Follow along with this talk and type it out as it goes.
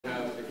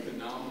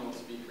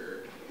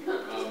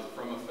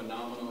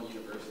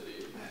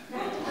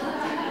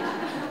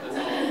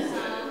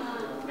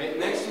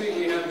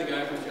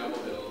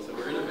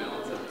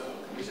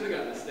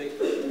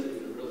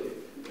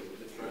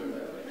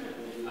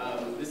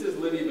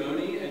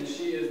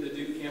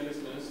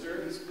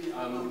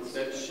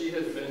that she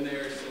has been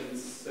there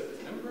since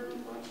September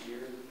last year.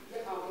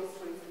 August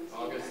 2017.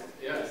 August,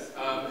 yes.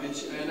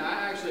 And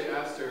I actually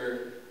asked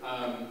her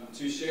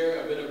to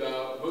share a bit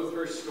about both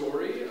her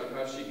story of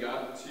how she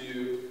got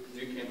to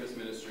do campus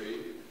ministry,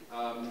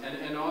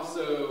 and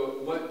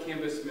also what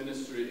campus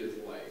ministry is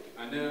like.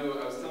 I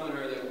was telling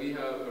her that we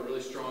have a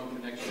really strong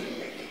connection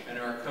in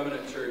our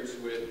Covenant Church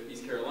with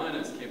East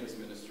Carolina's campus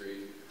ministry,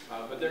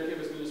 but their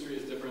campus ministry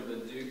is different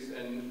than Duke's,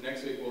 and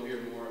next week we'll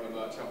hear more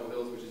about Chapel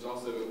Hills, which is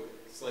also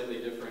slightly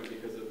different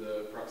because of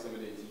the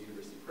proximity to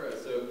University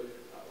Press. So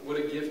what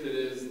a gift it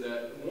is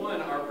that,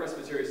 one, our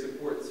presbytery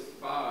supports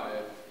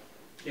 5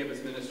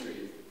 campus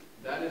ministries.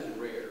 That is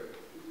rare,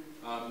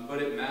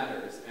 but it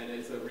matters, and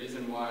it's a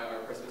reason why our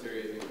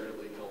presbytery is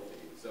incredibly healthy.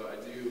 So I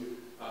do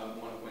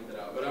want to point that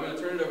out. But I'm going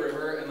to turn it over to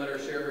her and let her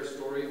share her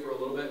story for a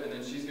little bit, and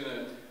then she's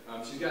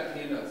got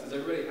handouts. Does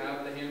everybody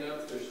have the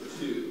handouts? There's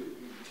 2.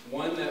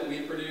 One that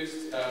we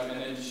produced,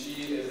 and then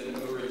she is an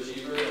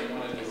overachiever and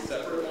wanted a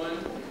separate one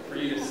for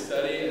you to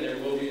study, and there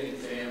will be an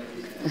exam.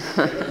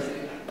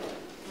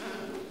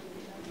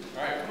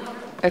 All right.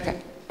 Okay.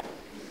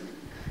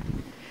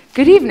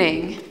 Good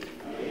evening.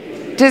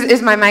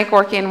 Is my mic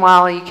working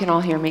while you can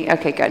all hear me?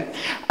 Okay, good.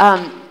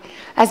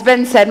 As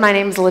Ben said, my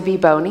name is Libby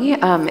Boehne.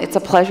 It's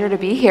a pleasure to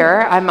be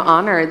here. I'm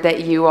honored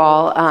that you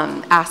all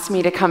asked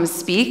me to come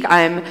speak.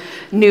 I'm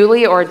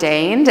newly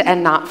ordained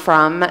and not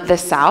from the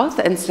South,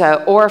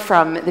 or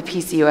from the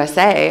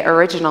PCUSA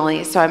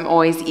originally, so I'm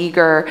always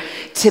eager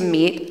to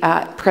meet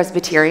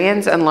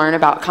Presbyterians and learn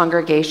about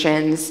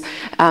congregations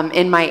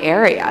in my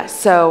area.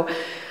 So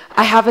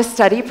I have a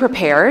study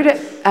prepared,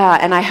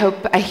 and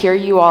I hear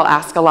you all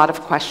ask a lot of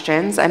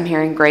questions. I'm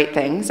hearing great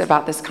things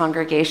about this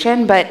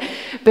congregation, but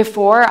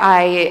before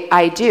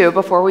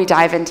we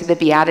dive into the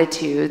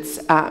Beatitudes,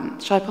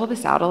 shall I pull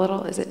this out a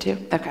little? Is it too?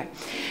 Okay.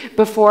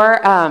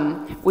 Before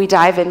we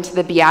dive into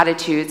the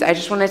Beatitudes, I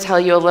just want to tell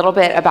you a little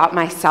bit about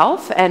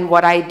myself and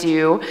what I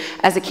do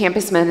as a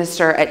campus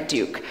minister at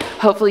Duke.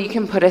 Hopefully you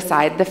can put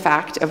aside the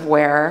fact of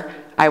where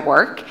I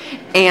work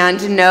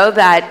and know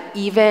that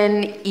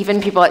even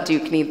people at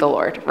Duke need the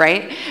Lord,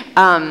 right?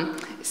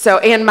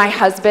 And my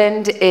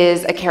husband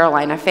is a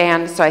Carolina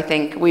fan, so I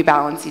think we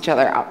balance each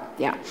other out.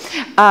 Yeah.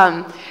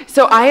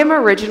 So I am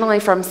originally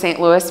from St.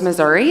 Louis,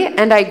 Missouri,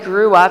 and I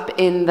grew up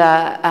in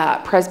the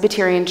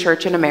Presbyterian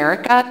Church in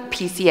America,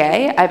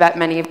 PCA. I bet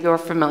many of you are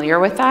familiar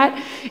with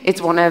that.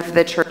 It's one of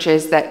the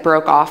churches that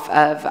broke off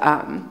of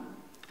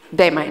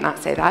they might not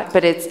say that,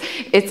 but it's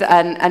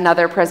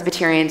another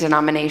Presbyterian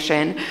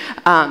denomination,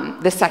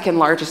 the second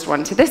largest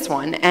one to this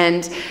one.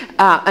 And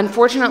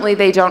unfortunately,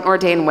 they don't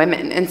ordain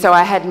women. And so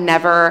I had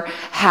never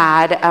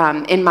had,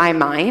 in my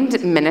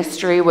mind,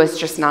 ministry was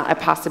just not a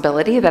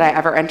possibility that I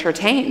ever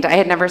entertained. I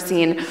had never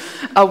seen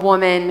a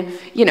woman,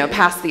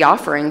 pass the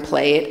offering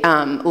plate,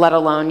 let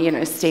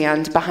alone,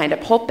 stand behind a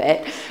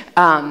pulpit.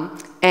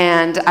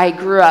 And I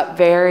grew up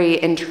very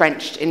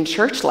entrenched in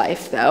church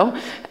life, though.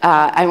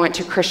 I went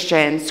to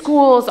Christian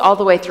schools all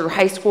the way through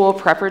high school,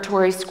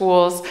 preparatory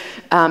schools.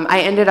 I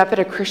ended up at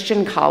a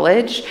Christian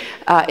college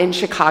in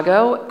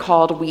Chicago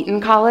called Wheaton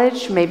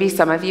College. Maybe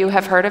some of you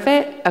have heard of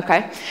it.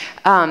 Okay.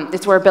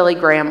 It's where Billy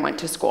Graham went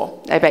to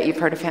school. I bet you've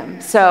heard of him.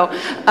 So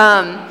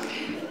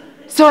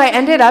I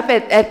ended up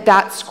at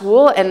that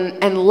school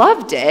and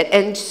loved it.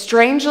 And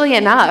strangely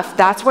enough,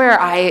 that's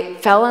where I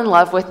fell in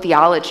love with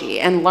theology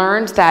and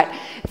learned that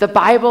the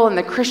Bible and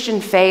the Christian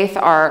faith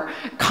are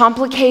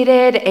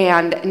complicated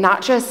and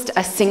not just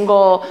a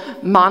single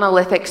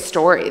monolithic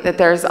story, that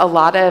there's a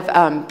lot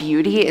of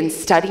beauty in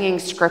studying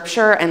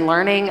Scripture and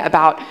learning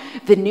about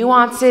the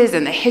nuances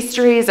and the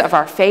histories of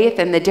our faith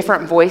and the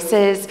different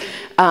voices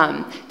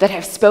that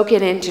have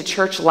spoken into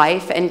church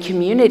life and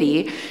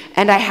community.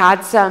 And I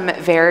had some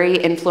very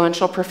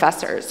influential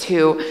professors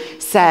who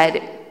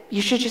said,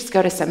 you should just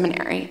go to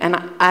seminary. And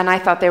I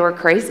thought they were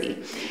crazy.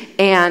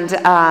 And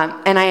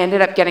I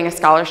ended up getting a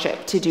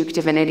scholarship to Duke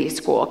Divinity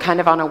School, kind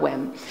of on a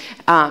whim.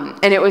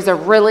 And it was a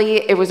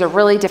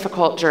really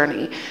difficult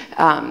journey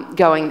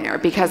going there,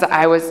 because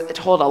I was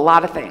told a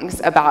lot of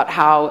things about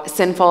how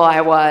sinful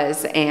I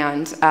was,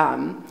 and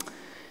a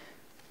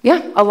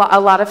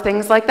lot of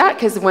things like that,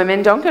 because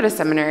women don't go to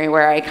seminary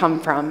where I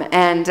come from.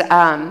 And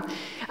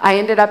I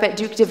ended up at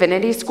Duke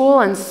Divinity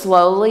School and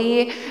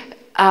slowly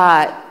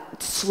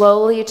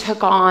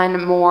took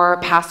on more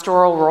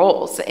pastoral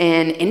roles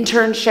in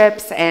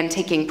internships and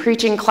taking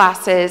preaching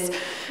classes.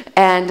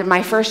 And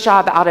my first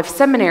job out of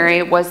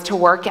seminary was to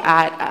work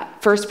at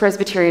First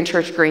Presbyterian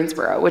Church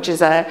Greensboro, which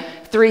is a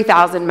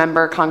 3,000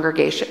 member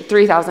congregation.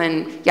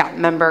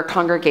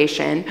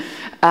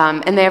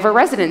 And they have a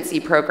residency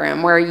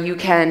program where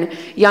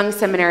young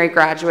seminary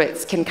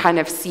graduates can kind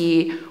of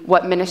see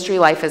what ministry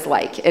life is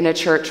like in a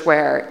church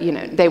where,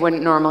 they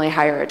wouldn't normally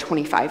hire a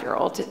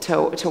 25-year-old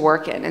to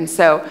work in. And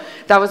so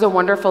that was a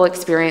wonderful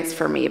experience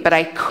for me, but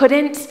I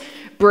couldn't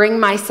bring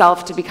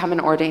myself to become an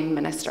ordained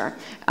minister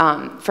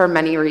for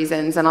many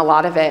reasons, and a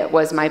lot of it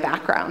was my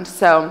background.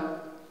 So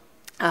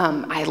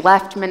I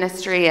left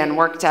ministry and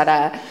worked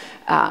at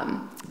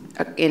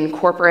in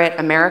corporate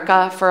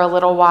America for a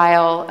little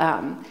while,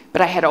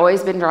 but I had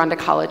always been drawn to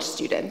college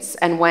students.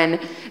 And when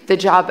the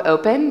job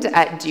opened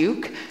at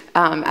Duke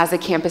as a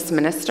campus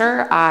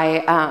minister,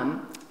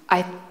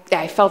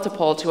 I felt a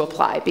pull to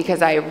apply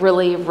because I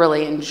really,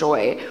 really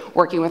enjoy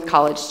working with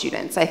college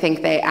students. I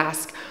think they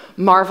ask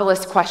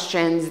marvelous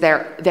questions.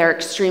 They're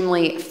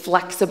extremely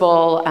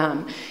flexible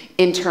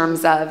in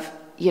terms of,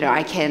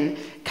 I can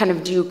kind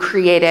of do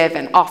creative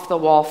and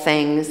off-the-wall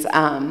things.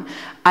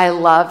 I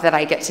love that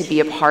I get to be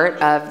a part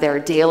of their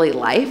daily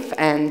life,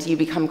 and you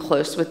become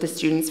close with the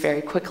students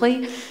very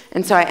quickly.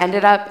 And so I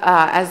ended up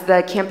as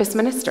the campus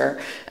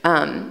minister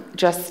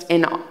just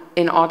in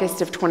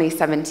August of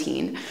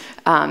 2017.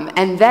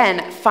 And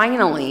then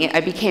finally,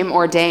 I became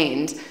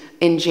ordained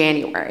in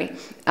January.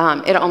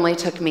 It only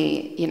took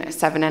me,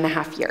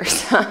 7.5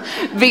 years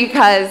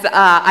because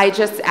I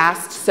just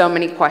asked so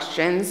many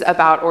questions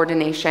about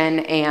ordination,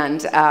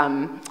 and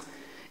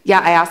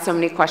I asked so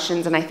many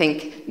questions, and I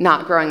think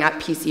not growing up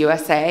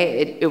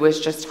PCUSA, it was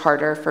just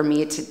harder for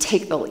me to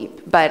take the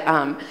leap. But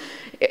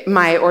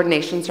my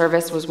ordination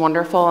service was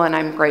wonderful, and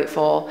I'm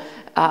grateful.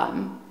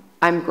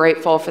 I'm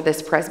grateful for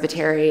this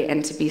presbytery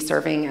and to be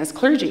serving as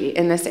clergy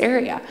in this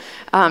area.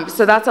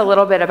 So that's a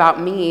little bit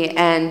about me.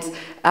 And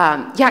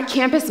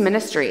campus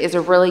ministry is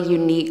a really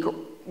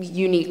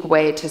unique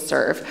way to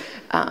serve.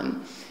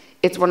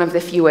 It's one of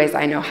the few ways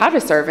I know how to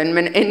serve in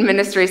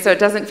ministry, so it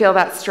doesn't feel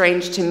that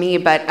strange to me.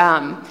 But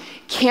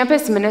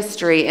campus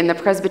ministry in the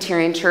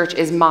Presbyterian Church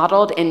is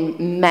modeled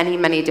in many,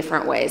 many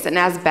different ways. And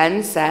as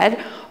Ben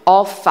said,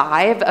 all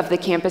 5 of the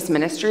campus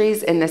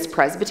ministries in this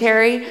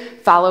presbytery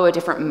follow a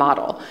different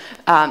model.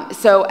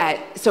 So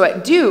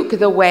at Duke,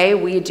 the way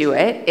we do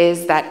it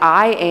is that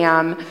I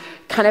am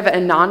kind of a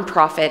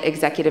nonprofit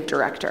executive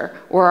director.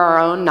 We're our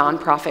own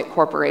nonprofit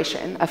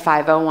corporation, a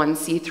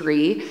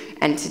 501c3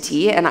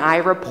 entity, and I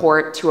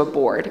report to a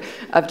board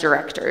of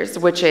directors,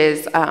 which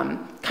is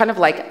kind of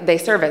like they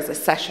serve as a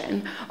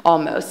session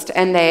almost.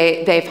 And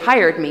they've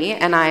hired me,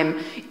 and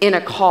I'm in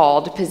a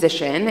called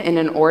position, in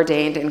an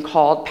ordained and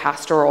called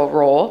pastoral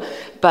role.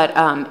 But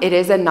it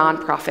is a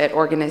nonprofit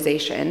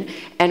organization,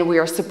 and we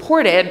are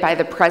supported by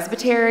the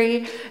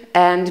presbytery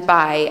and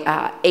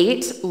by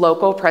 8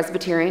 local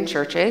Presbyterian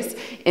churches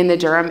in the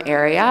Durham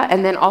area,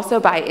 and then also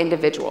by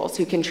individuals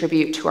who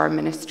contribute to our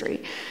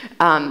ministry.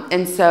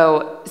 And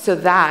so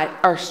that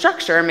our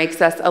structure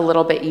makes us a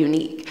little bit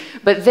unique.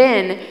 But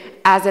then,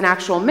 as an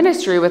actual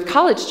ministry with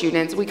college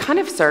students, we kind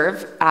of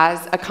serve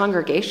as a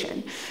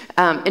congregation.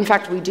 In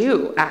fact, we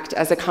do act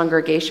as a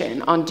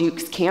congregation on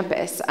Duke's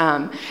campus.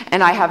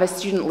 And I have a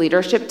student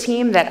leadership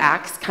team that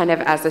acts kind of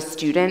as a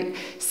student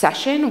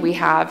session. We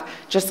have,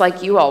 just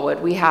like you all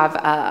would, we have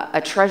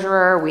a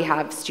treasurer, we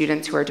have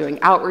students who are doing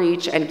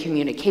outreach and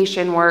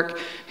communication work,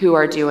 who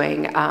are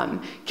doing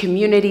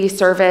community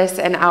service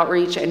and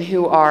outreach, and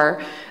who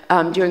are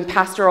doing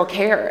pastoral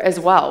care as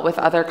well with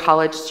other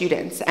college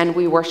students. And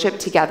we worship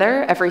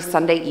together every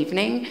Sunday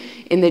evening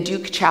in the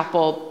Duke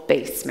Chapel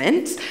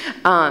basement,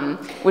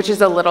 which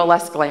is a little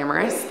less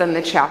glamorous than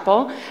the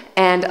chapel.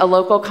 And a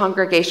local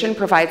congregation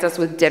provides us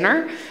with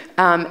dinner.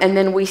 And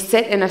then we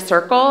sit in a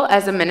circle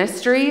as a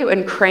ministry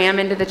and cram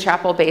into the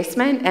chapel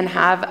basement and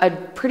have a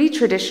pretty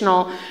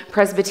traditional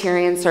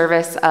Presbyterian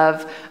service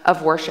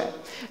of worship.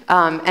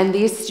 And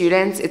these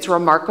students, it's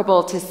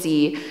remarkable to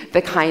see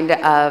the kind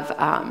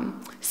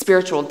of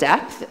spiritual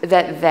depth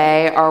that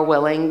they are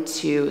willing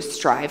to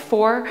strive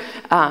for.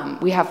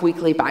 We have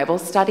weekly Bible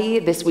study.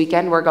 This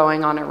weekend we're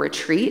going on a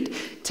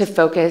retreat to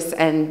focus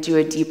and do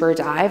a deeper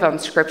dive on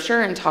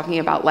scripture and talking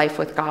about life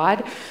with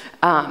God.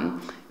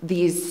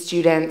 These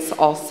students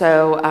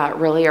also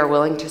really are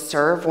willing to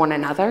serve one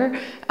another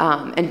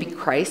and be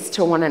Christ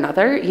to one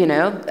another.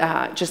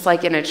 Just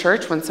like in a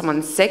church, when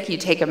someone's sick, you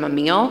take them a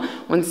meal.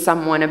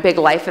 When a big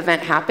life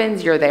event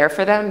happens, you're there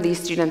for them. These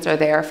students are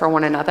there for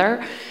one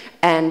another.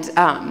 And,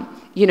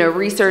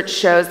 research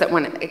shows that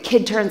when a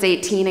kid turns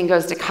 18 and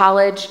goes to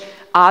college,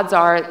 odds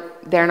are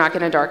they're not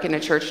going to darken a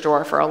church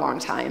door for a long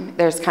time.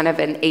 There's kind of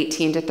an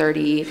 18 to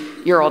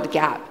 30-year-old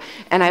gap.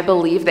 And I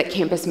believe that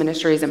campus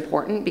ministry is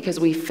important because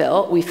we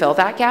fill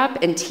that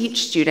gap and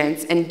teach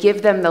students and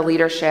give them the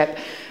leadership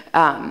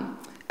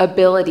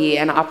ability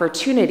and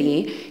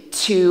opportunity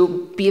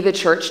to be the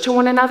church to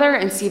one another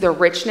and see the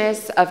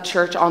richness of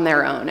church on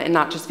their own, and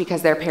not just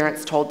because their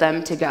parents told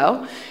them to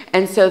go.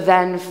 And so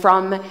then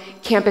from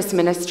campus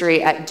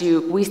ministry at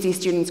Duke, we see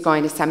students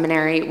going to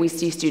seminary, we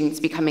see students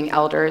becoming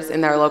elders in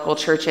their local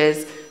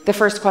churches. The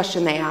first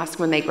question they ask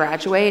when they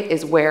graduate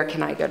is, where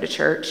can I go to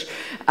church?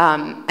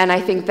 And I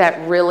think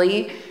that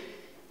really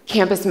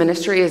campus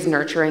ministry is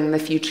nurturing the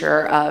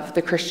future of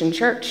the Christian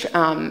church,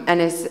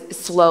 and is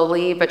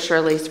slowly but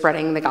surely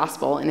spreading the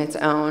gospel in its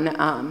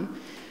own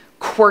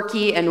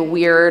quirky and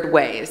weird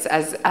ways,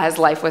 as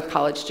life with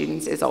college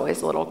students is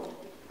always a little,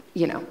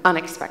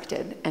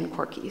 unexpected and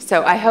quirky.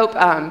 So I hope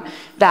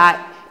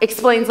that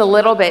explains a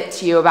little bit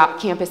to you about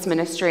campus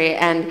ministry,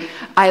 and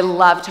I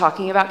love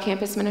talking about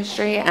campus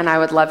ministry, and I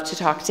would love to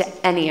talk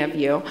to any of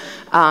you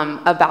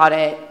about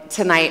it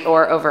tonight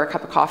or over a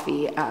cup of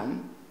coffee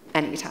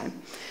anytime.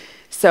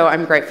 So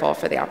I'm grateful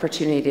for the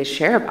opportunity to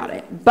share about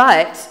it.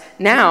 But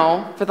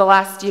now, for the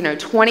last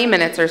 20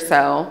 minutes or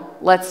so,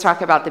 let's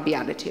talk about the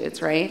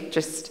Beatitudes, right?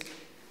 Just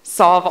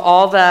solve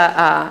all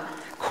the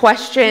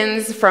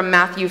questions from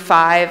Matthew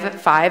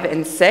 5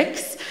 and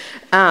 6.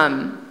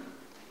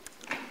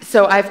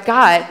 So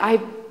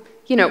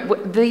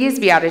these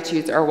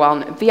Beatitudes are well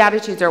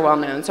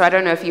known. So I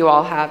don't know if you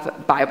all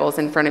have Bibles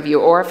in front of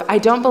you, or if I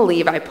don't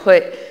believe I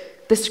put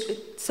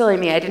silly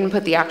me, I didn't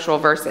put the actual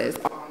verses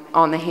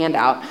on the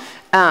handout.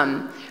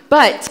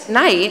 But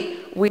tonight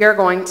we are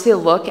going to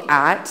look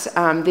at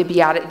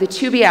the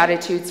two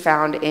Beatitudes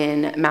found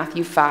in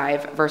Matthew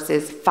 5,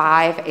 verses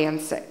 5 and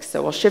 6.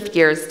 So we'll shift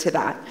gears to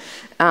that.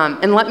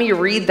 And let me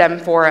read them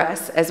for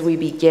us as we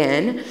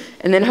begin,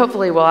 and then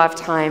hopefully we'll have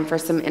time for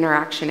some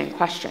interaction and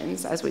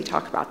questions as we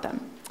talk about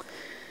them.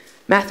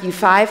 Matthew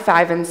 5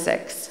 and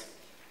 6.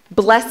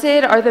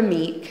 Blessed are the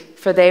meek,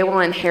 for they will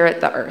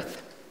inherit the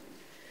earth.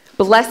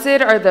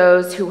 Blessed are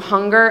those who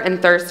hunger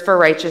and thirst for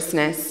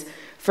righteousness,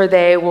 for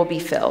they will be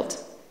filled.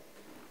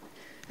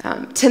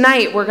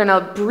 Tonight, we're going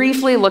to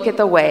briefly look at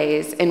the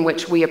ways in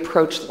which we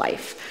approach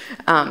life.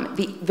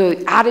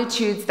 The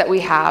attitudes that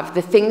we have,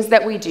 the things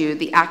that we do,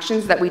 the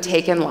actions that we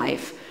take in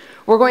life.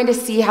 We're going to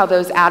see how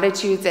those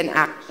attitudes and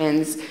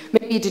actions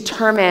maybe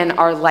determine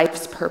our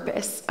life's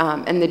purpose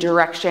and the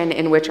direction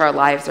in which our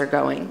lives are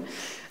going.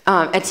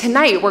 And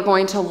tonight, we're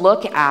going to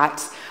look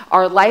at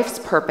our life's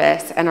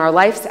purpose and our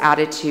life's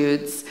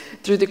attitudes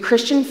through the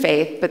Christian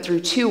faith, but through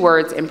two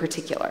words in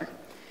particular: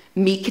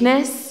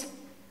 meekness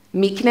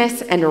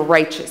and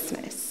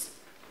righteousness.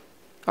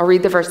 I'll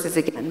read the verses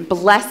again.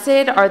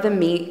 Blessed are the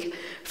meek,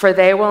 for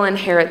they will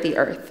inherit the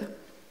earth.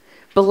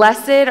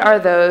 Blessed are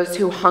those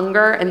who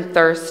hunger and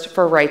thirst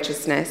for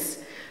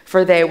righteousness,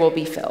 for they will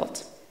be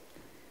filled.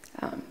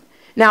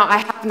 Now, I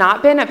have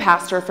not been a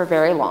pastor for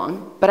very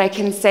long, but I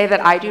can say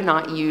that I do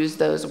not use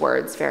those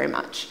words very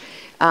much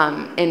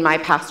in my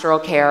pastoral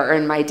care or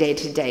in my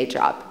day-to-day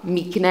job.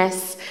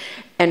 Meekness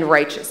and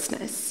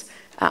righteousness.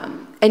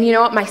 And you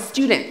know what? My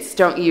students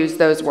don't use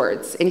those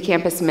words in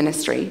campus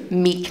ministry,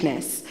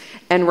 meekness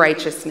and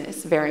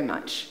righteousness, very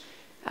much.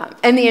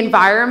 And the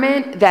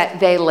environment that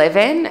they live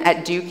in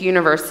at Duke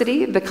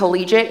University, the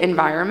collegiate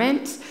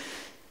environment,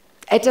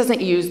 it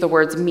doesn't use the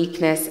words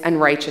meekness and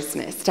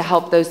righteousness to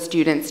help those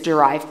students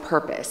derive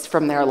purpose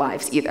from their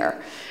lives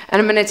either.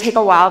 And I'm going to take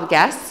a wild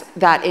guess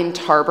that in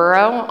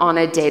Tarboro, on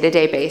a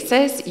day-to-day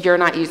basis, you're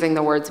not using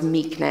the words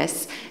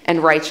meekness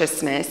and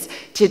righteousness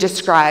to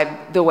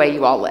describe the way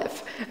you all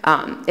live,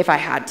 if I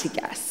had to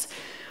guess.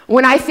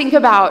 When I think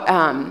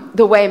about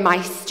the way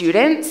my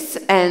students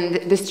and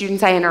the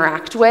students I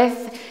interact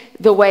with,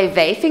 the way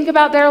they think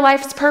about their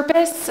life's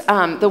purpose,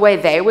 the way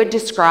they would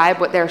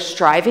describe what they're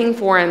striving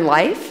for in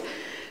life,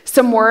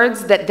 some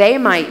words that they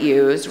might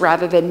use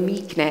rather than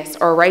meekness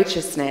or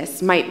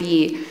righteousness might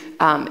be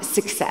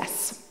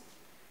success,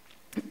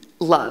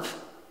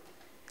 love,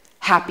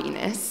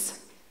 happiness.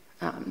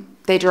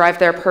 They derive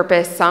their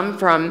purpose, some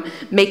from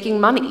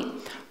making money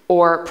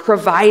or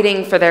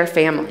providing for their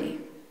family,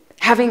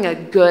 having a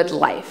good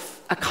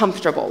life, a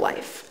comfortable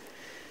life.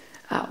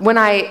 When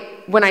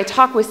I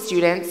talk with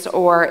students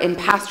or in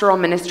pastoral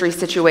ministry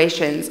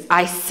situations,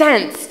 I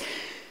sense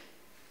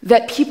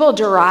that people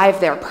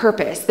derive their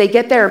purpose. They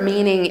get their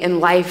meaning in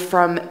life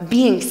from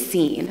being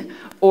seen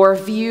or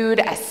viewed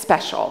as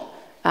special,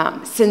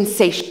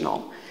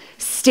 sensational,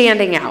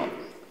 standing out.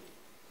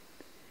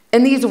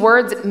 And these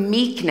words,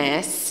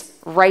 meekness,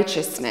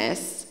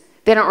 righteousness,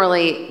 they don't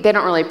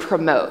really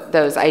promote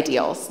those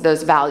ideals,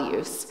 those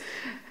values.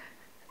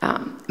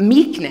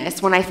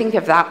 Meekness, when I think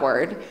of that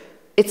word,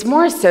 it's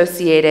more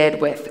associated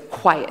with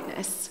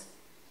quietness,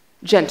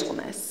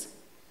 gentleness,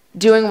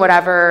 doing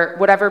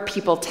whatever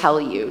people tell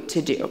you to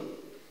do.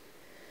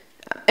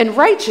 And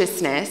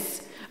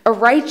righteousness, a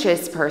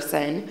righteous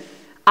person,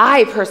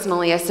 I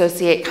personally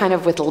associate kind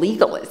of with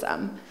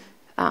legalism.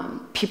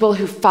 People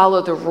who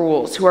follow the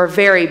rules, who are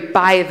very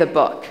by the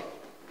book.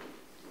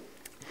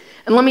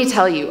 And let me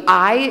tell you,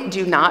 I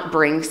do not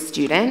bring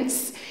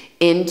students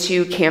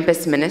into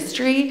campus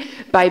ministry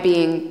by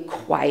being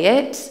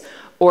quiet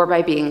or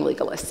by being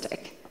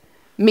legalistic.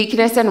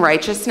 Meekness and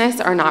righteousness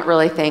are not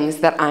really things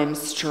that I'm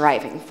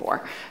striving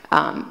for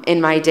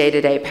in my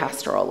day-to-day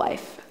pastoral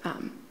life.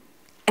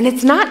 And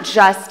it's not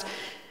just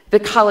the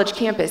college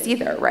campus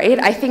either, right?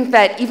 I think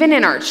that even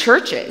in our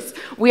churches,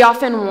 we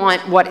often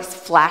want what is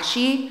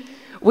flashy.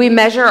 We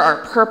measure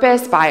our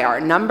purpose by our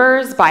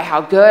numbers, by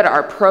how good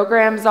our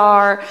programs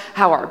are,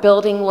 how our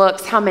building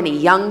looks, how many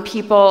young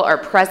people are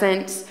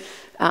present.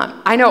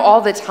 I know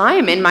all the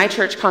time in my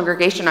church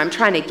congregation, I'm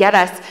trying to get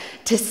us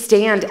to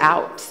stand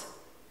out.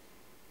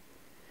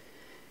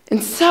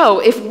 And so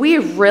if we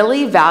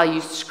really value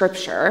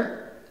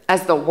Scripture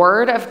as the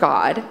Word of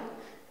God,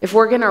 if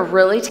we're going to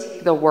really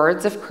take the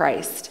words of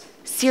Christ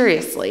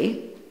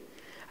seriously,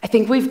 I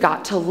think we've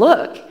got to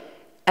look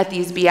at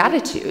these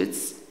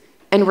Beatitudes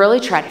and really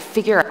try to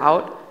figure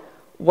out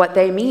what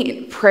they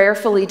mean,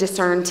 prayerfully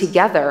discern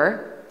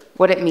together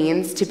what it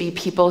means to be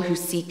people who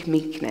seek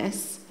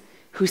meekness,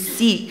 who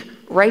seek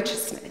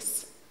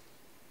righteousness.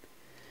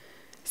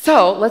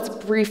 So let's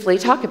briefly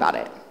talk about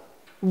it.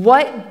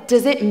 What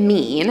does it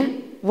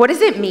mean? What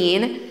does it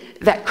mean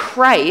that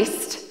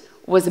Christ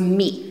was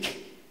meek?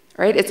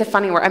 Right? It's a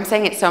funny word. I'm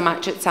saying it so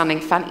much, it's sounding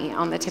funny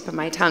on the tip of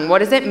my tongue. What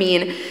does it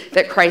mean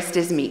that Christ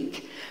is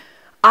meek?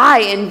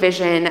 I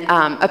envision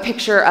a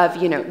picture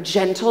of,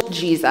 gentle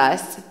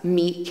Jesus,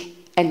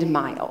 meek and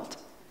mild.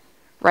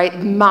 Right?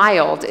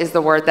 Mild is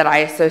the word that I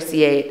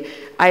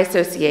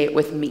associate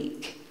with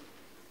meek.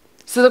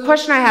 So the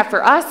question I have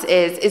for us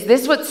is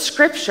this what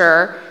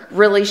Scripture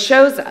really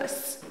shows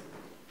us?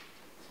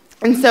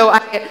 And so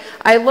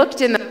I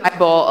looked in the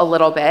Bible a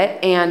little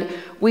bit, and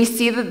we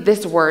see that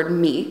this word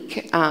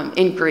meek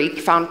in Greek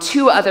found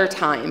 2 other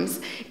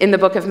times in the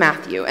book of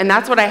Matthew. And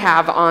that's what I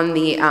have on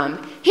the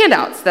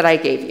handouts that I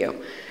gave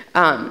you.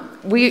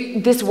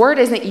 This word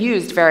isn't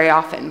used very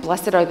often.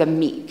 Blessed are the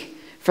meek,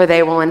 for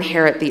they will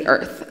inherit the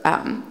earth.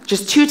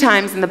 Just 2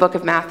 times in the book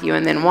of Matthew,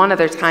 and then 1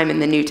 other time in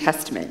the New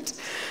Testament.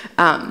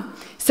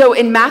 So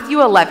in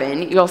Matthew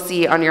 11, you'll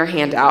see on your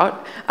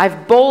handout,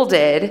 I've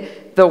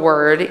bolded the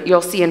word.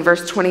 You'll see in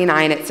verse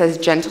 29, it says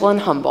gentle and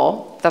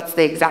humble. That's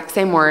the exact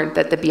same word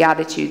that the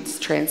Beatitudes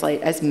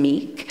translate as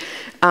meek.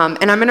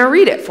 And I'm going to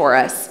read it for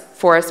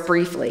us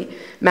briefly.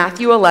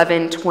 Matthew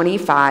 11,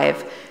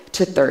 25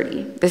 to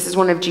 30. This is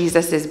one of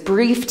Jesus's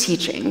brief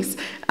teachings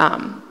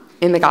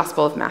in the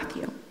Gospel of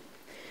Matthew.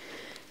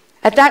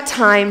 At that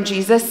time,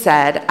 Jesus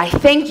said, I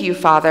thank you,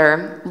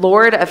 Father,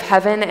 Lord of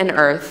heaven and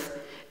earth,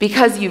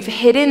 because you've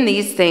hidden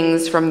these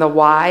things from the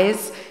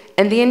wise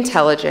and the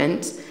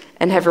intelligent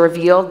and have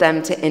revealed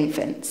them to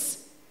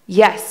infants.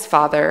 Yes,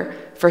 Father,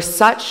 for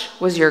such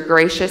was your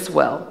gracious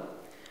will.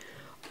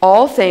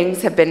 All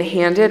things have been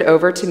handed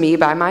over to me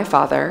by my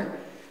Father,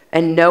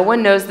 and no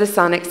one knows the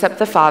Son except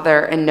the Father,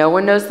 and no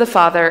one knows the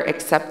Father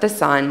except the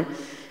Son,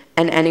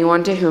 and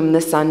anyone to whom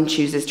the Son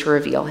chooses to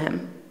reveal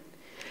him.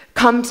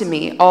 Come to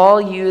me,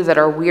 all you that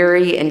are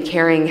weary and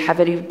carrying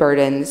heavy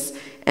burdens,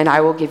 and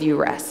I will give you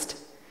rest.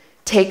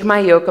 Take my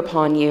yoke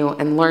upon you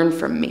and learn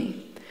from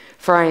me,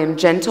 for I am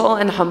gentle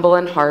and humble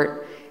in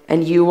heart,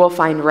 and you will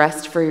find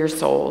rest for your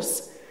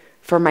souls.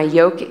 For my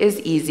yoke is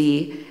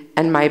easy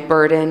and my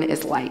burden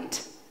is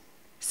light.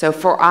 So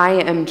for I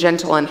am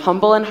gentle and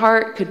humble in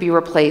heart could be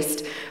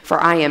replaced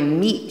for I am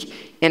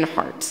meek in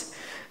heart.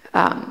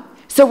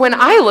 So when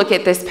I look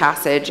at this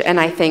passage and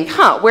I think,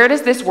 where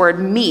does this word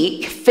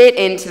meek fit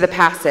into the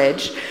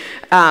passage?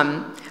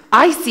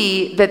 I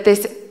see that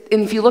this,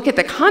 and if you look at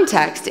the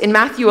context, in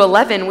Matthew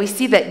 11, we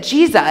see that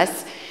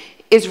Jesus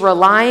is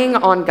relying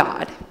on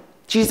God.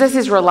 Jesus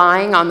is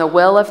relying on the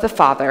will of the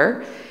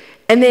Father,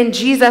 and then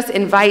Jesus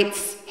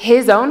invites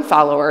his own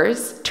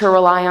followers to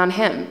rely on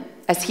him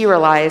as he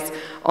relies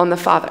on the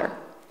Father.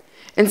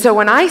 And so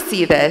when I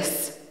see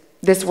this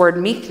word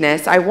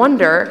meekness, I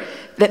wonder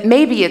that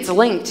maybe it's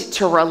linked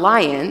to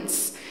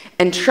reliance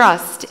and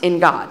trust in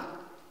God.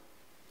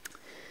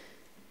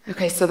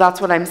 Okay, so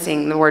that's what I'm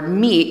seeing. The word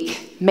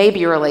meek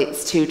maybe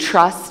relates to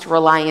trust,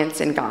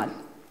 reliance in God.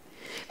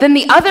 Then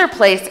the other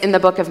place in the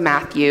book of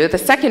Matthew, the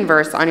second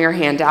verse on your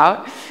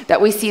handout, that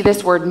we see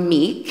this word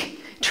meek,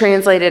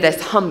 translated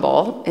as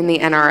humble in the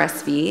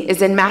NRSV,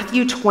 is in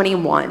Matthew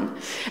 21.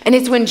 And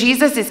it's when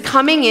Jesus is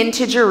coming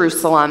into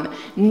Jerusalem,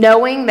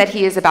 knowing that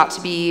he is about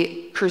to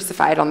be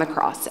crucified on the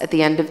cross at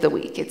the end of the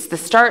week. It's the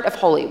start of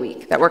Holy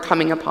Week that we're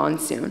coming upon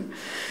soon.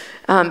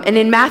 And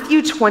in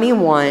Matthew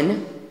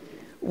 21,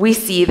 we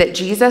see that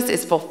Jesus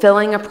is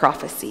fulfilling a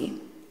prophecy.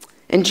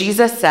 And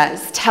Jesus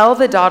says, tell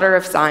the daughter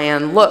of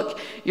Zion, look,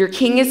 your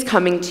king is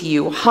coming to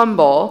you,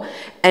 humble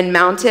and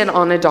mounted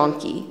on a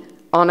donkey,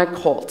 on a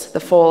colt, the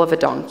foal of a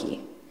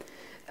donkey.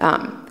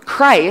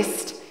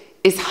 Christ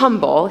is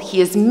humble,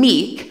 he is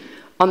meek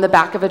on the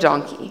back of a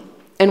donkey.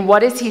 And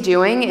what is he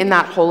doing in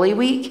that Holy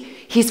Week?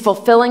 He's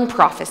fulfilling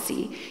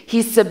prophecy.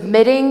 He's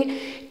submitting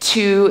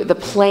to the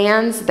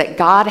plans that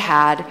God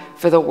had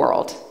for the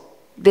world.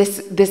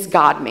 This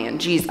God-man,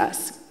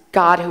 Jesus,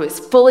 God who is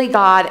fully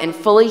God and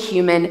fully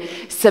human,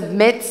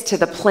 submits to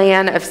the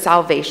plan of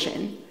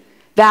salvation.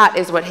 That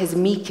is what his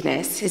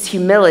meekness, his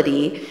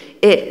humility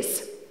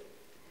is.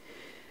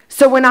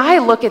 So when I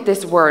look at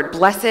this word,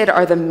 blessed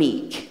are the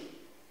meek,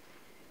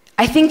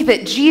 I think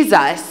that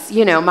Jesus,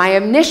 my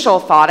initial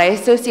thought, I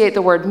associate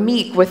the word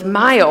meek with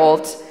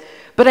mild,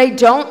 but I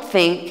don't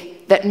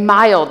think that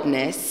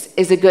mildness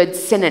is a good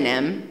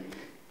synonym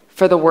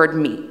for the word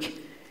meek.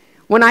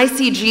 When I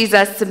see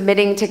Jesus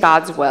submitting to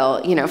God's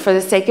will, for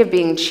the sake of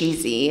being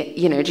cheesy,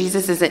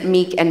 Jesus isn't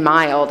meek and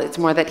mild. It's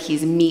more that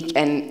he's meek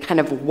and kind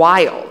of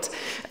wild.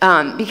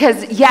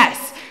 Because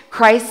yes,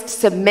 Christ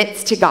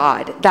submits to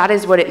God. That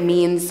is what it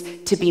means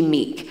to be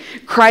meek.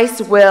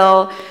 Christ's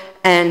will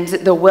and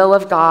the will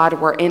of God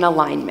were in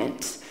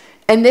alignment.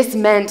 And this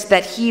meant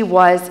that he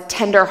was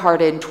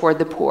tenderhearted toward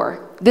the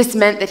poor. This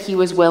meant that he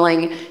was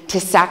willing to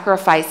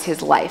sacrifice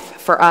his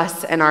life for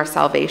us and our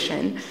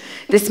salvation.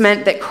 This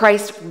meant that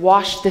Christ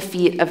washed the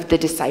feet of the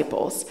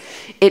disciples.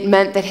 It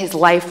meant that his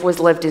life was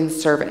lived in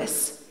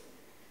service.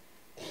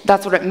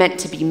 That's what it meant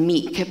to be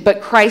meek.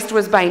 But Christ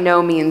was by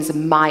no means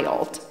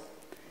mild.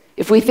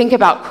 If we think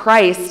about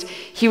Christ,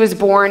 he was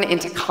born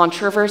into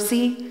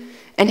controversy,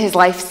 and his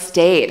life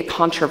stayed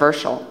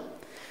controversial.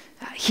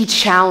 He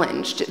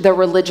challenged the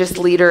religious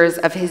leaders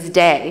of his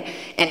day,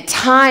 and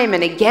time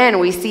and again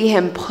we see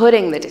him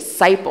putting the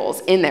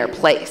disciples in their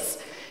place,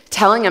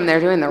 telling them they're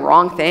doing the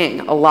wrong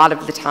thing a lot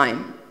of the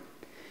time.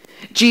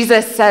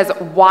 Jesus says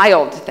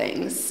wild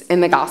things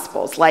in the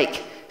Gospels,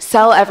 like,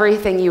 sell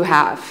everything you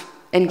have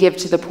and give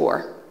to the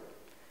poor.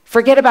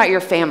 Forget about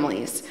your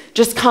families.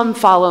 Just come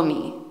follow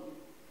me.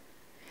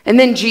 And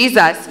then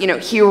Jesus,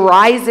 he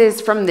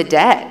rises from the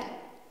dead.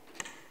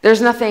 There's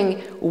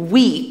nothing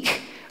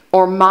weak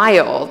or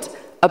mild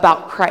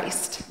about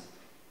Christ.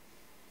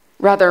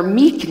 Rather,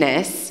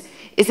 meekness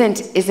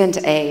isn't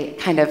a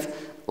kind of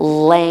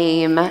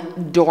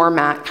lame,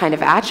 doormat kind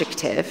of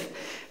adjective.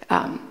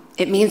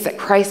 It means that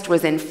Christ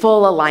was in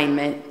full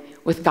alignment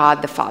with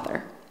God the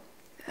Father.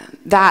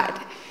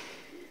 That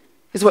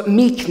is what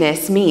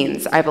meekness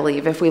means, I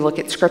believe, if we look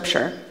at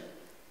Scripture.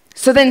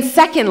 So then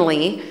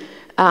secondly,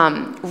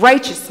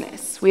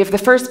 righteousness. We have the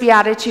first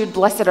beatitude,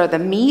 blessed are the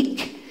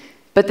meek.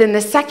 But then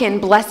the second,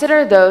 blessed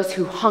are those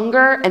who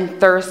hunger and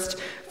thirst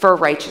for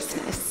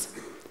righteousness.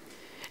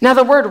 Now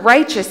the word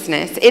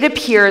righteousness, it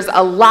appears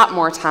a lot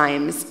more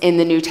times in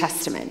the New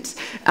Testament.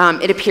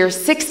 It appears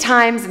 6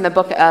 times in the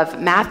book of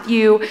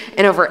Matthew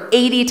and over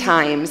 80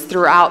 times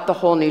throughout the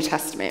whole New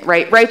Testament,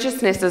 right?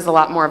 Righteousness is a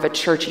lot more of a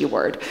churchy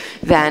word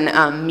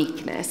than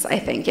meekness, I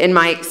think, in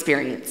my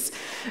experience.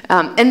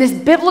 And this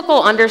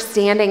biblical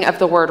understanding of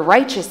the word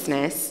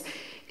righteousness,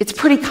 it's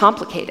pretty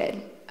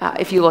complicated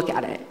if you look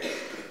at it.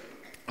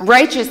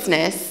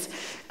 Righteousness,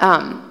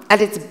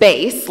 at its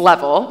base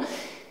level,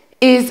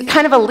 is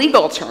kind of a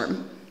legal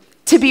term.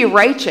 To be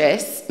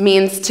righteous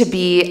means to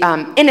be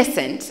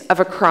innocent of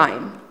a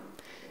crime.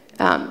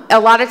 A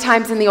lot of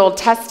times in the Old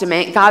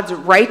Testament, God's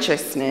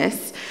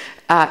righteousness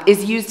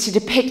is used to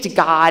depict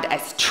God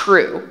as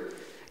true,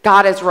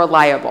 God as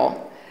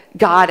reliable,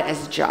 God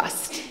as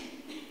just.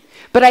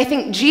 But I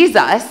think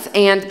Jesus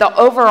and the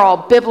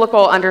overall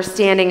biblical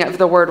understanding of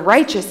the word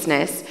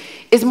righteousness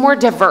is more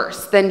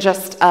diverse than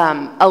just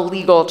a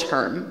legal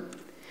term.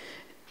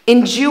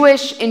 In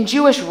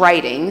Jewish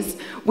writings,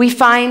 we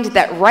find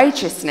that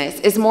righteousness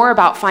is more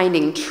about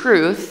finding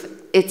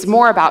truth. It's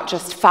more about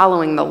just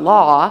following the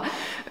law.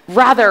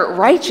 Rather,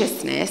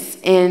 righteousness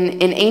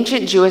in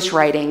ancient Jewish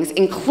writings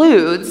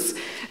includes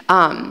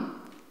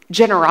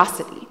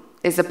generosity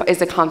is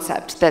a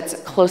concept that's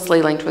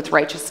closely linked with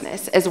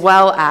righteousness, as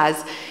well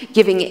as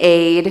giving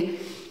aid,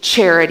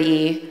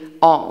 charity,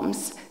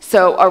 alms.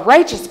 So a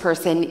righteous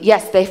person,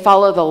 yes, they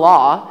follow the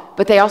law,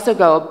 but they also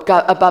go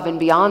above and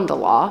beyond the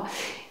law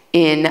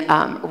in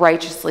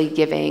righteously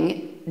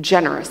giving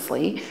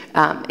generously,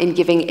 in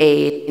giving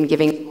aid, in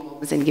giving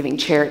alms, in giving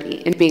charity,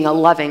 in being a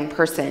loving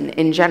person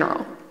in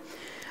general.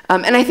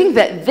 And I think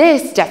that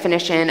this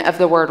definition of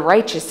the word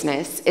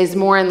righteousness is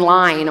more in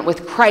line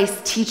with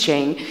Christ's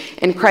teaching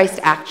and Christ's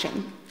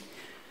action.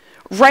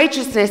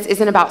 Righteousness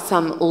isn't about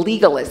some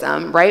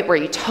legalism, right, where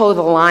you toe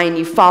the line,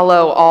 you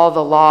follow all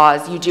the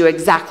laws, you do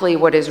exactly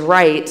what is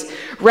right.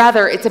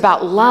 Rather, it's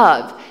about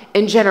love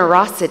and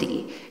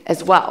generosity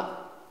as well.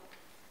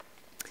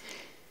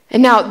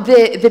 And now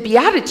the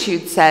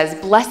Beatitude says,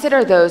 blessed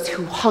are those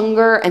who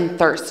hunger and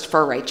thirst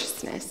for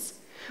righteousness,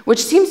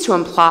 which seems to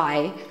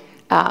imply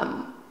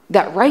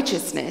that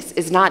righteousness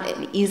is not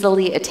an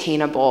easily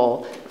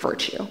attainable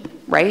virtue,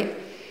 right?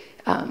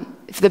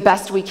 If the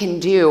best we can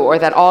do, or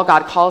that all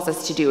God calls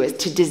us to do, is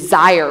to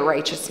desire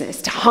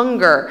righteousness, to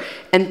hunger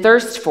and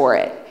thirst for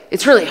it,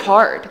 it's really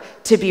hard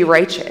to be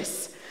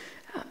righteous.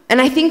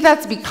 And I think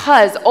that's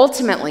because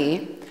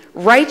ultimately,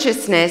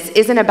 righteousness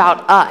isn't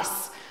about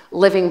us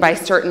living by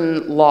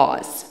certain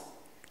laws.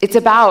 It's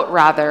about,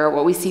 rather,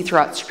 what we see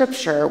throughout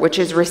Scripture, which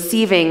is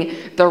receiving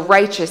the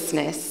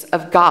righteousness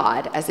of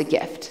God as a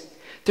gift.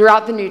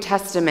 Throughout the New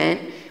Testament,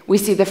 we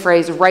see the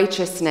phrase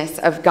righteousness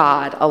of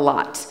God a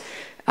lot.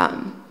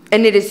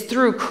 And it is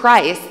through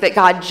Christ that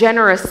God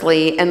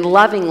generously and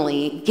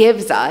lovingly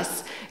gives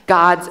us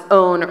God's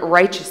own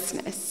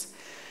righteousness.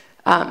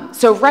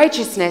 So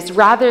righteousness,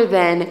 rather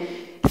than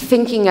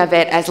thinking of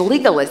it as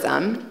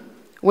legalism,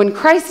 when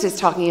Christ is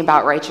talking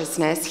about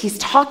righteousness, he's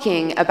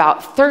talking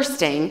about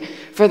thirsting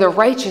for the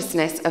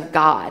righteousness of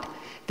God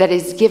that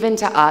is given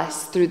to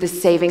us through the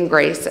saving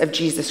grace of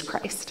Jesus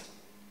Christ.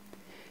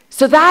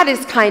 So that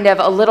is kind of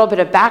a little bit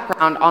of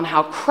background on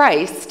how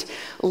Christ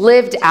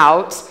lived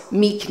out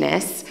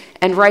meekness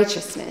and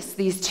righteousness,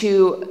 these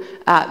two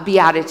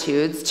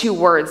beatitudes, 2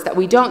 words that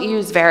we don't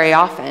use very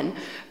often,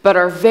 but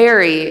are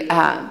very,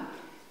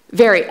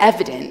 very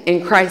evident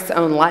in Christ's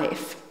own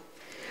life.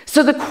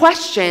 So the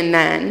question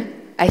then,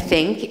 I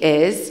think,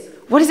 is,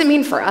 what does it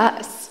mean for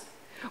us?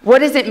 What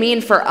does it mean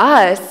for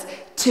us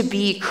to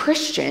be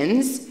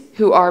Christians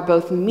who are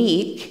both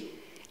meek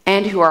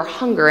and who are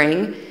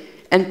hungering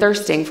and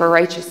thirsting for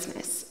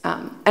righteousness?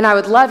 And I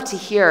would love to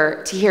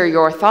hear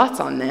your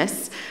thoughts on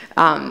this.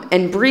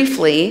 And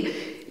briefly,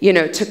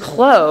 to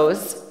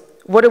close,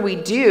 what do we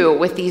do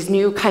with these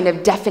new kind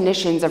of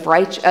definitions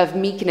of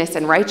meekness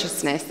and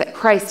righteousness that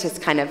Christ has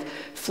kind of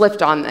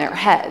flipped on their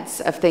heads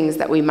of things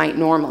that we might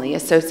normally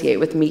associate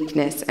with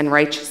meekness and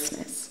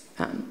righteousness?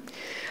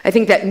 I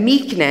think that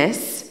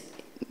meekness,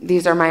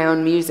 these are my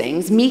own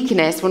musings,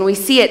 meekness, when we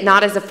see it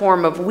not as a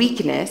form of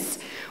weakness,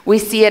 we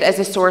see it as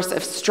a source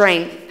of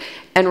strength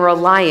and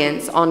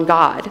reliance on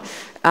God.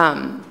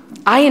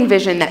 I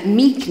envision that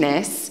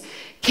meekness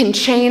can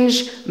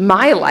change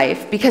my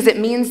life because it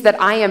means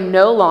that I am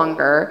no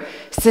longer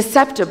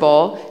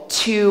susceptible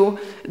to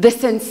the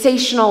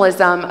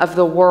sensationalism of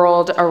the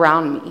world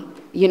around me.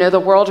 You know, the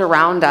world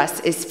around us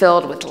is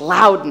filled with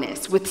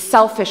loudness, with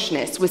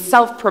selfishness, with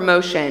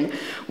self-promotion,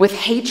 with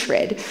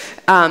hatred,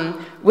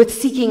 with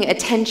seeking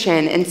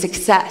attention and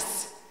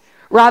success.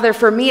 Rather,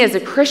 for me as a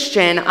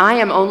Christian, I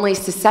am only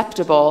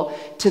susceptible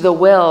to the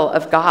will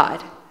of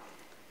God.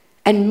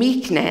 And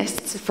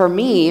meekness, for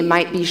me,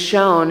 might be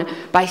shown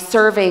by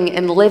serving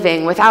and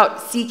living without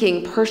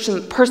seeking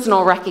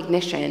personal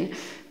recognition,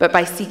 but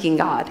by seeking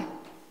God.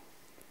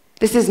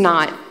 This is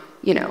not,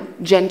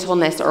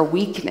 gentleness or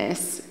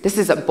weakness. This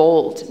is a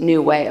bold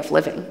new way of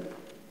living.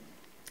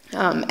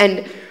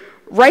 And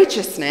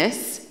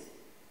righteousness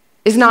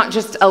is not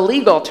just a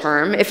legal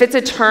term. If it's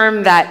a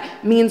term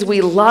that means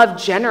we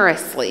love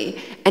generously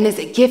and is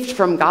a gift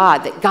from God,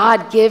 that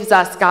God gives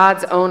us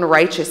God's own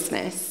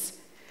righteousness,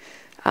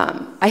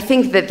 I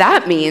think that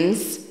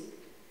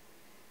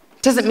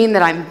doesn't mean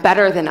that I'm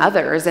better than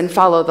others and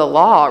follow the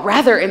law.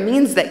 Rather, it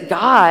means that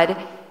God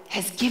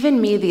has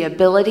given me the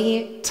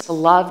ability to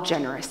love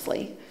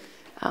generously.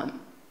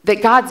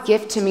 That God's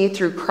gift to me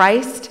through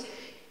Christ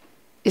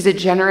is a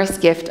generous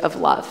gift of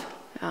love.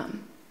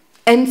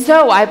 And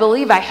so I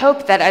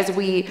hope that as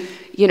we,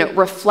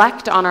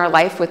 reflect on our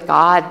life with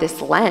God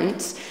this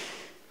Lent,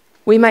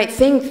 we might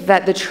think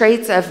that the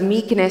traits of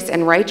meekness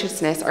and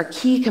righteousness are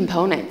key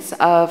components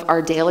of our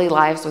daily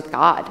lives with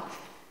God.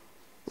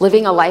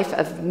 Living a life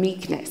of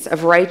meekness,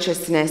 of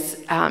righteousness,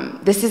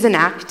 this is an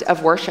act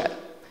of worship.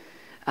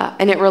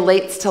 And it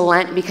relates to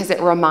Lent because it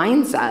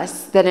reminds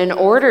us that in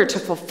order to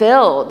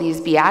fulfill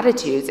these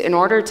Beatitudes, in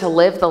order to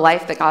live the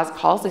life that God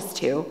calls us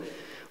to,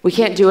 we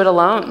can't do it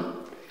alone.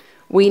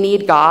 We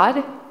need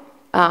God,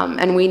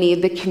 and we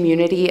need the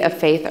community of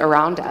faith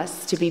around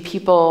us to be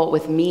people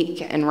with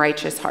meek and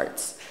righteous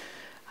hearts.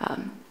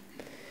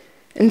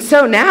 And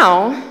so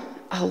now,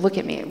 look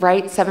at me,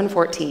 right?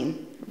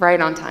 7:14,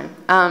 right on time.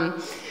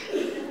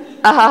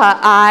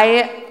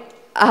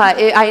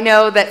 I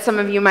know that some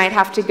of you might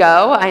have to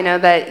go. I know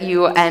that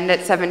you end at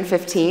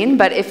 7:15,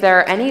 but if there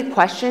are any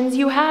questions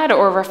you had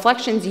or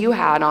reflections you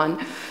had on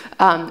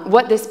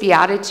what this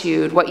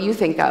beatitude, what you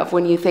think of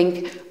when you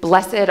think,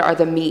 blessed are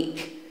the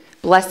meek,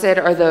 blessed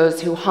are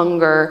those who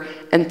hunger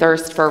and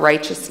thirst for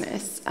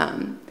righteousness.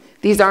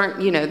 These aren't,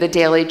 the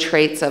daily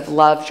traits of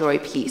love, joy,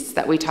 peace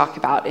that we talk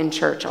about in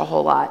church a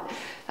whole lot.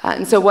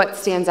 And so what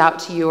stands out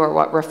to you or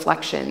what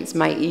reflections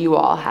might you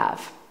all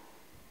have?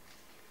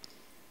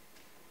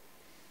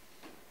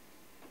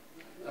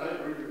 I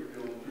agree with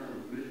you in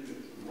terms of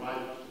meekness and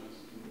righteousness.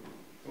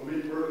 For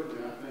me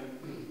personally, I think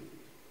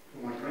for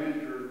my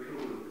grandchildren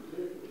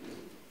particularly,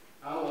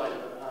 I like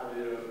the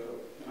idea of,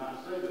 and I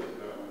say this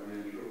about my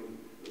grandchildren,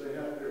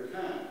 that they're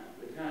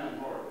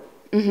kind-hearted.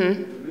 Mm-hmm.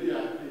 To me, I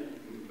think you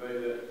can convey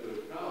that to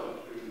college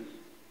students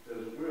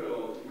as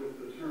well with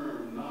the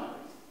term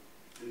nice.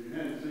 If you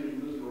hadn't seen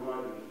Mr.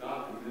 Rogers'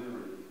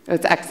 documentary,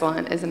 It's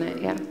excellent, isn't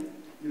it? Yeah.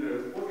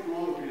 What's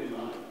wrong with being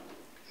nice?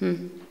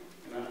 Hmm.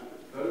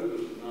 Those are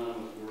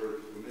synonymous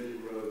words for me,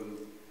 rather than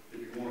if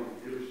you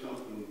want to give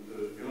something to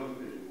young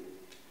people,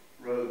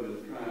 rather than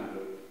trying to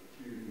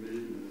use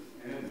meekness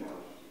and righteousness.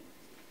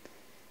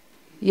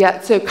 Yeah,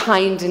 so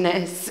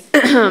kindness,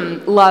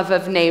 love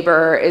of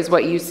neighbor is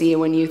what you see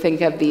when you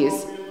think of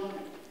these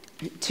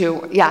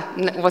two. Yeah,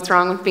 what's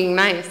wrong with being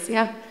nice?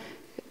 Yeah,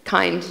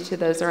 kind to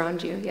those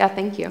around you. Yeah,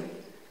 thank you.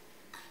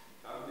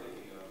 I'm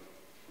thinking of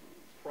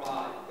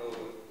pride goes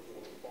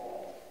before the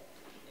fall,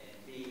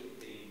 and meek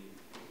being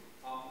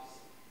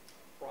opposite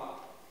of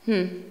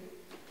pride.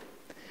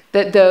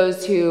 That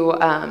those who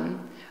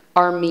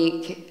are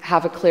meek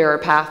have a clearer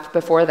path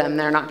before them.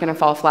 They're not going to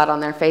fall flat on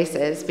their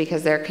faces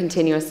because they're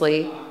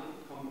continuously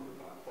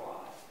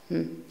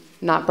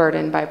not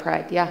burdened by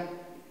pride. Yeah.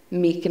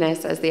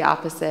 Meekness as the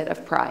opposite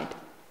of pride.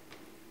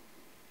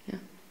 Yeah.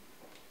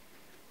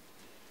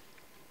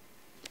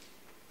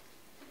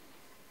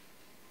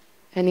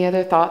 Any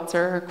other thoughts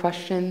or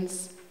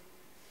questions?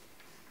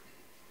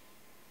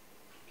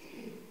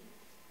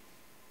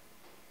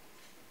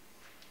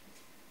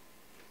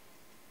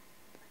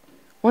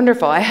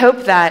 Wonderful. I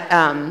hope that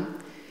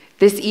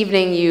this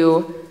evening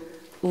you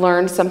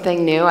learned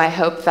something new. I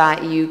hope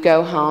that you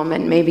go home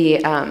and maybe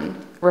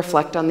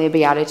reflect on the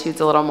Beatitudes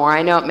a little more.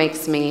 I know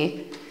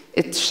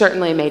it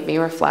certainly made me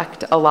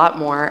reflect a lot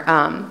more.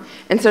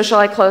 And so shall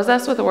I close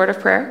us with a word of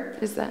prayer?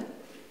 Is that?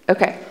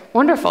 Okay,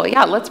 wonderful.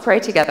 Yeah, let's pray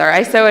together.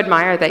 I so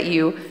admire that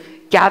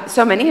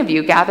so many of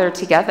you gather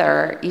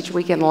together each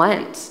week in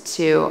Lent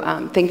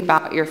to think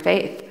about your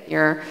faith,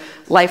 your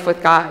life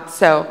with God.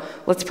 So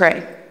let's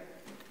pray.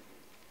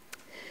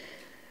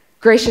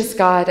 Gracious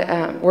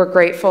God, we're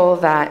grateful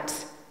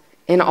that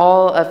in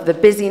all of the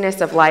busyness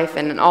of life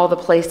and in all the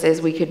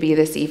places we could be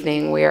this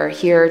evening, we are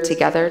here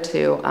together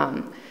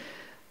to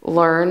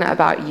learn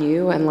about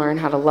you and learn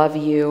how to love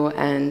you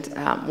and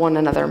one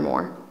another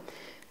more.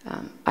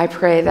 I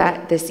pray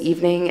that this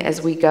evening,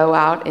 as we go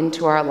out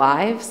into our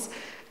lives,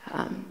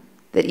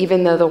 that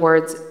even though the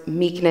words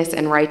meekness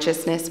and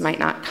righteousness might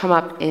not come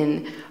up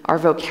in our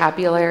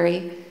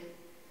vocabulary,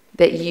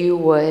 that you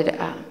would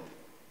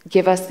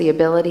give us the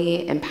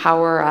ability,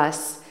 empower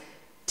us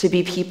to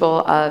be people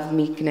of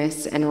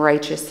meekness and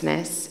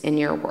righteousness in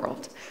your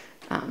world.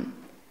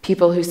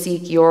 People who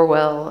seek your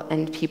will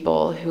and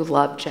people who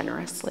love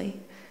generously.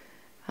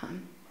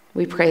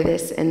 We pray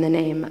this in the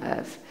name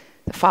of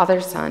the Father,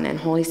 Son, and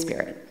Holy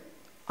Spirit.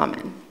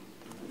 Amen.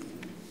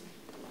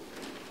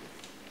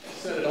 You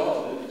said it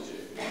all, didn't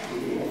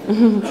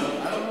you?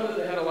 I don't know that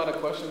they had a lot of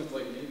questions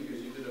like you,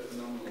 because you did a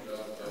phenomenal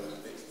job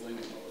of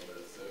explaining all of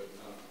this. So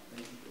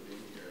thank you for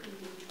being here.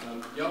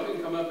 Y'all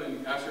can come up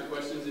and ask your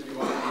questions